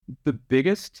The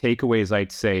biggest takeaways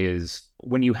I'd say is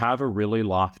when you have a really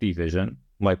lofty vision,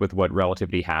 like with what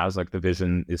Relativity has, like the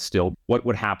vision is still what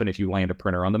would happen if you land a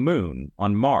printer on the moon,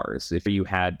 on Mars, if you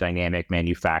had dynamic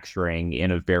manufacturing in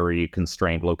a very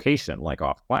constrained location, like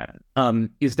off planet,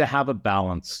 is to have a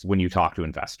balance when you talk to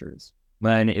investors.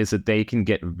 Then is that they can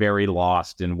get very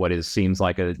lost in what seems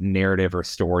like a narrative or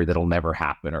story that'll never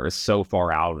happen or is so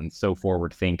far out and so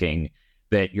forward thinking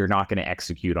that you're not going to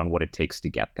execute on what it takes to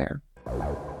get there.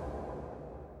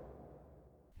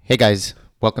 Hey guys,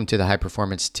 welcome to the high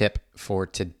performance tip for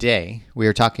today. We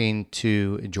are talking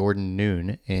to Jordan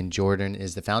Noone, and Jordan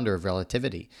is the founder of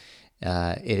Relativity.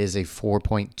 It is a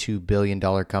 $4.2 billion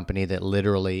company that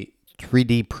literally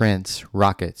 3D prints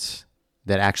rockets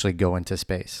that actually go into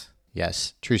space.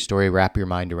 Yes, true story. Wrap your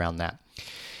mind around that.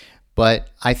 But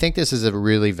I think this is a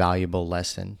really valuable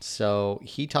lesson. So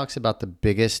he talks about the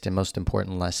biggest and most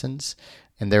important lessons,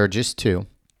 and there are just two,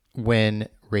 when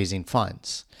raising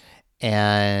funds.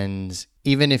 And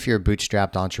even if you're a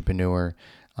bootstrapped entrepreneur,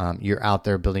 you're out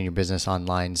there building your business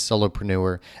online,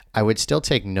 solopreneur, I would still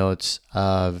take notes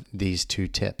of these two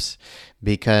tips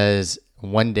because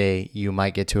one day you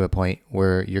might get to a point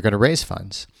where you're going to raise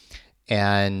funds.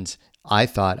 And I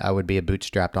thought I would be a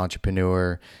bootstrapped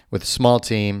entrepreneur with a small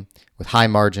team, with high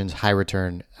margins, high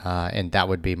return, and that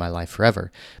would be my life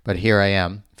forever. But here I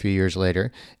am a few years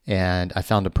later, and I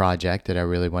found a project that I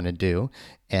really want to do,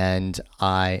 and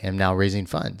I am now raising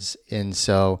funds. And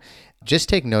so just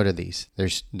take note of these.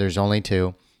 There's only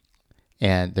two,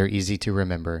 and they're easy to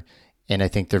remember. And I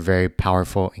think they're very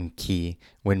powerful and key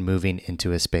when moving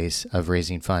into a space of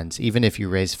raising funds. Even if you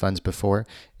raised funds before,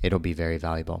 it'll be very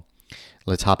valuable.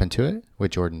 Let's hop into it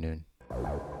with Jordan Noone.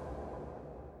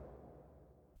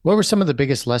 What were some of the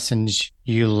biggest lessons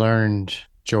you learned,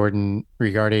 Jordan,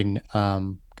 regarding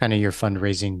kind of your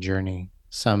fundraising journey?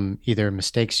 Some either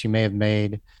mistakes you may have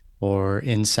made or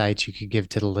insights you could give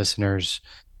to the listeners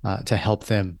to help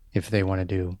them if they want to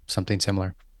do something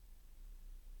similar.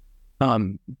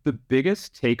 The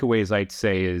biggest takeaways I'd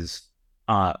say is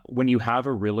when you have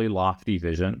a really lofty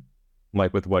vision,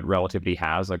 like with what Relativity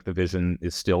has, like the vision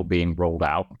is still being rolled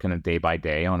out kind of day by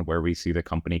day on where we see the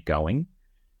company going,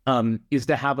 is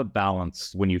to have a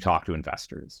balance when you talk to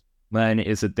investors. Then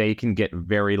is that they can get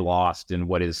very lost in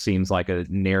what seems like a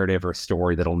narrative or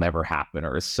story that'll never happen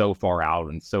or is so far out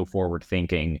and so forward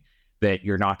thinking that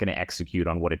you're not going to execute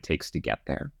on what it takes to get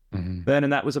there. Mm-hmm.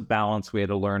 And that was a balance we had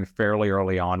to learn fairly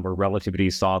early on, where Relativity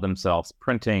saw themselves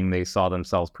printing. They saw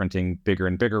themselves printing bigger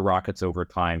and bigger rockets over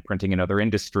time, printing in other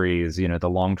industries, the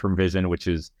long-term vision, which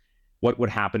is what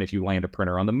would happen if you land a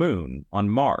printer on the moon, on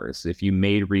Mars, if you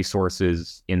made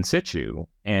resources in situ,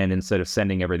 and instead of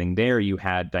sending everything there, you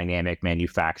had dynamic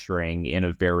manufacturing in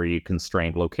a very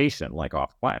constrained location, like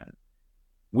off planet.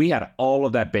 We had all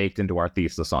of that baked into our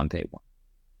thesis on day one.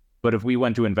 But if we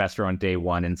went to investor on day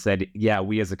one and said, yeah,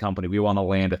 we as a company, we want to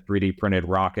land a 3D printed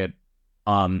rocket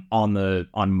on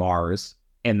Mars,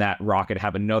 and that rocket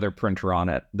have another printer on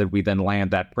it, that we then land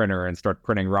that printer and start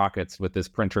printing rockets with this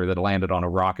printer that landed on a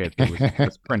rocket that was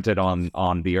just printed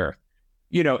on the Earth.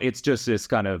 It's just this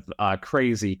kind of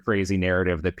crazy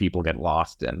narrative that people get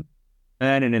lost in.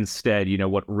 And instead,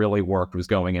 what really worked was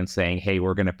going and saying, hey,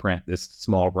 we're going to print this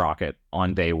small rocket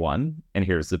on day one, and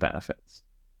here's the benefits.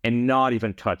 And not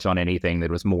even touch on anything that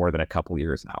was more than a couple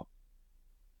years out.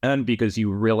 And because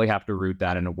you really have to root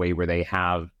that in a way where the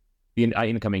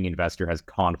incoming investor has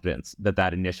confidence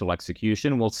that initial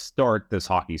execution will start this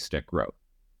hockey stick growth.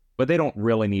 But they don't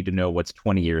really need to know what's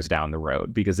 20 years down the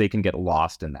road, because they can get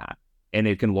lost in that. And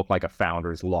it can look like a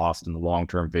founder's lost in the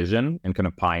long-term vision and kind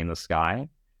of pie in the sky,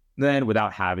 then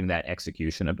without having that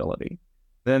execution ability.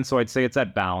 So I'd say it's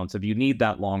that balance of you need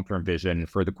that long-term vision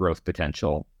for the growth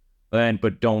potential,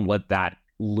 but don't let that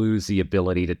lose the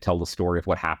ability to tell the story of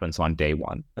what happens on day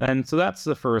one. And so that's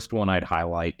the first one I'd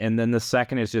highlight. And then the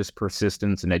second is just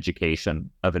persistence and education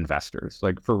of investors.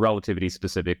 Like for Relativity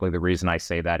specifically, the reason I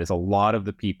say that is a lot of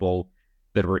the people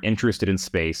that were interested in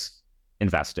space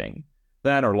investing,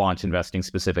 that or launch investing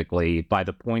specifically, by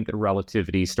the point that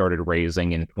Relativity started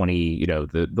raising in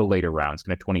the later rounds,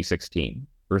 kind of 2016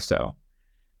 or so,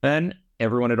 then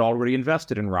everyone had already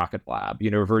invested in Rocket Lab.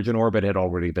 Virgin Orbit had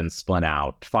already been spun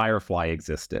out. Firefly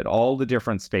existed. All the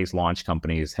different space launch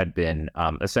companies had been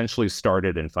essentially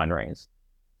started and fundraised.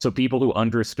 So people who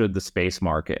understood the space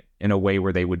market in a way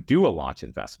where they would do a launch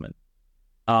investment,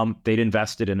 they'd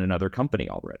invested in another company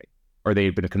already, or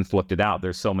they'd been conflicted out.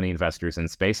 There's so many investors in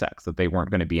SpaceX that they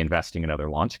weren't going to be investing in other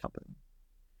launch companies.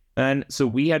 And so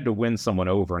we had to win someone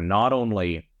over, not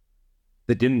only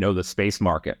that didn't know the space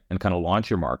market and kind of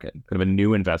launcher market, kind of a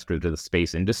new investor to the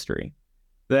space industry,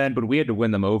 But we had to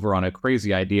win them over on a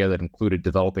crazy idea that included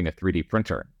developing a 3D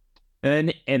printer.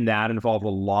 And that involved a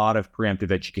lot of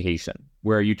preemptive education,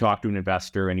 where you talk to an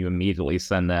investor and you immediately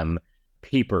send them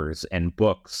papers and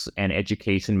books and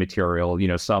education material,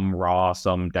 some raw,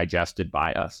 some digested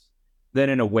by us. Then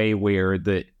in a way where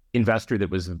the investor that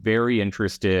was very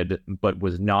interested but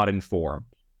was not informed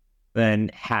then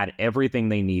had everything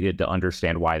they needed to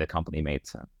understand why the company made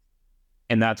sense.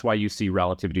 And that's why you see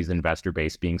Relativity's investor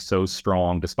base being so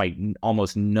strong, despite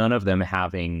almost none of them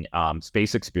having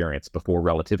space experience before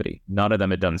Relativity. None of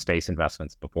them had done space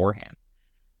investments beforehand,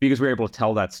 because we were able to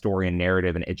tell that story and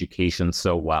narrative and education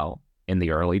so well in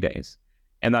the early days.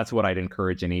 And that's what I'd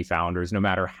encourage any founders, no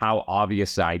matter how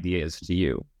obvious the idea is to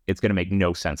you, it's going to make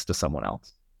no sense to someone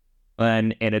else.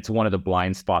 And it's one of the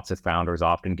blind spots that founders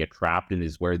often get trapped in,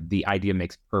 is where the idea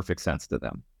makes perfect sense to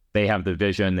them. They have the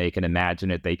vision, they can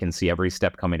imagine it, they can see every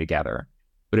step coming together.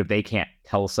 But if they can't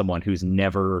tell someone who's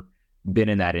never been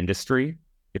in that industry,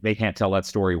 if they can't tell that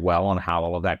story well on how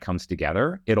all of that comes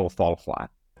together, it'll fall flat.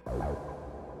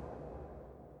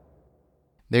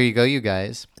 There you go, you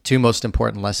guys. 2 most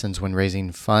important lessons when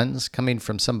raising funds, coming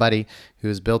from somebody who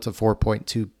has built a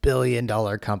 $4.2 billion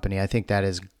company. I think that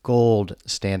is gold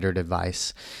standard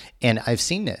advice. And I've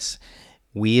seen this.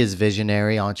 We as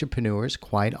visionary entrepreneurs,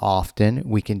 quite often,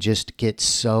 we can just get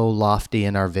so lofty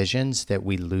in our visions that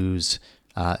we lose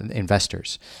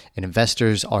investors. And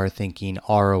investors are thinking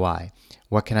ROI.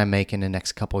 What can I make in the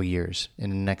next couple years, in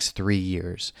the next 3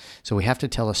 years? So we have to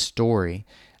tell a story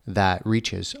that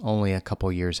reaches only a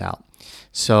couple years out.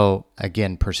 So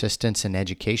again, persistence and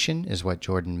education is what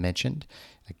Jordan mentioned.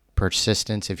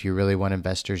 Persistence, if you really want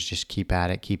investors, just keep at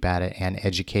it, and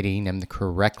educating them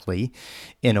correctly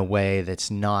in a way that's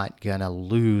not going to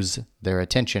lose their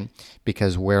attention,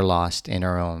 because we're lost in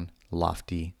our own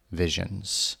lofty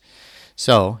visions.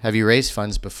 So, have you raised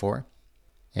funds before?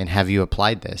 And have you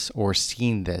applied this or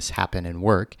seen this happen and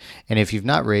work? And if you've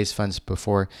not raised funds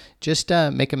before, just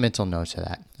make a mental note of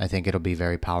that. I think it'll be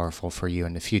very powerful for you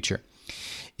in the future.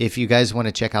 If you guys want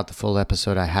to check out the full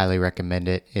episode, I highly recommend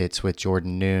it. It's with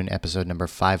Jordan Noone, episode number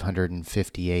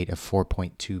 558, a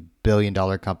 $4.2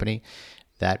 billion company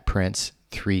that prints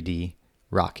 3D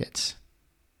rockets.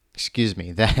 Excuse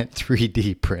me, that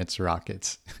 3D prints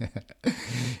rockets.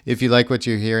 If you like what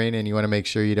you're hearing and you want to make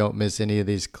sure you don't miss any of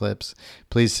these clips,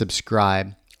 please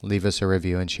subscribe, leave us a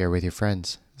review, and share with your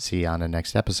friends. See you on the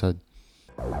next episode.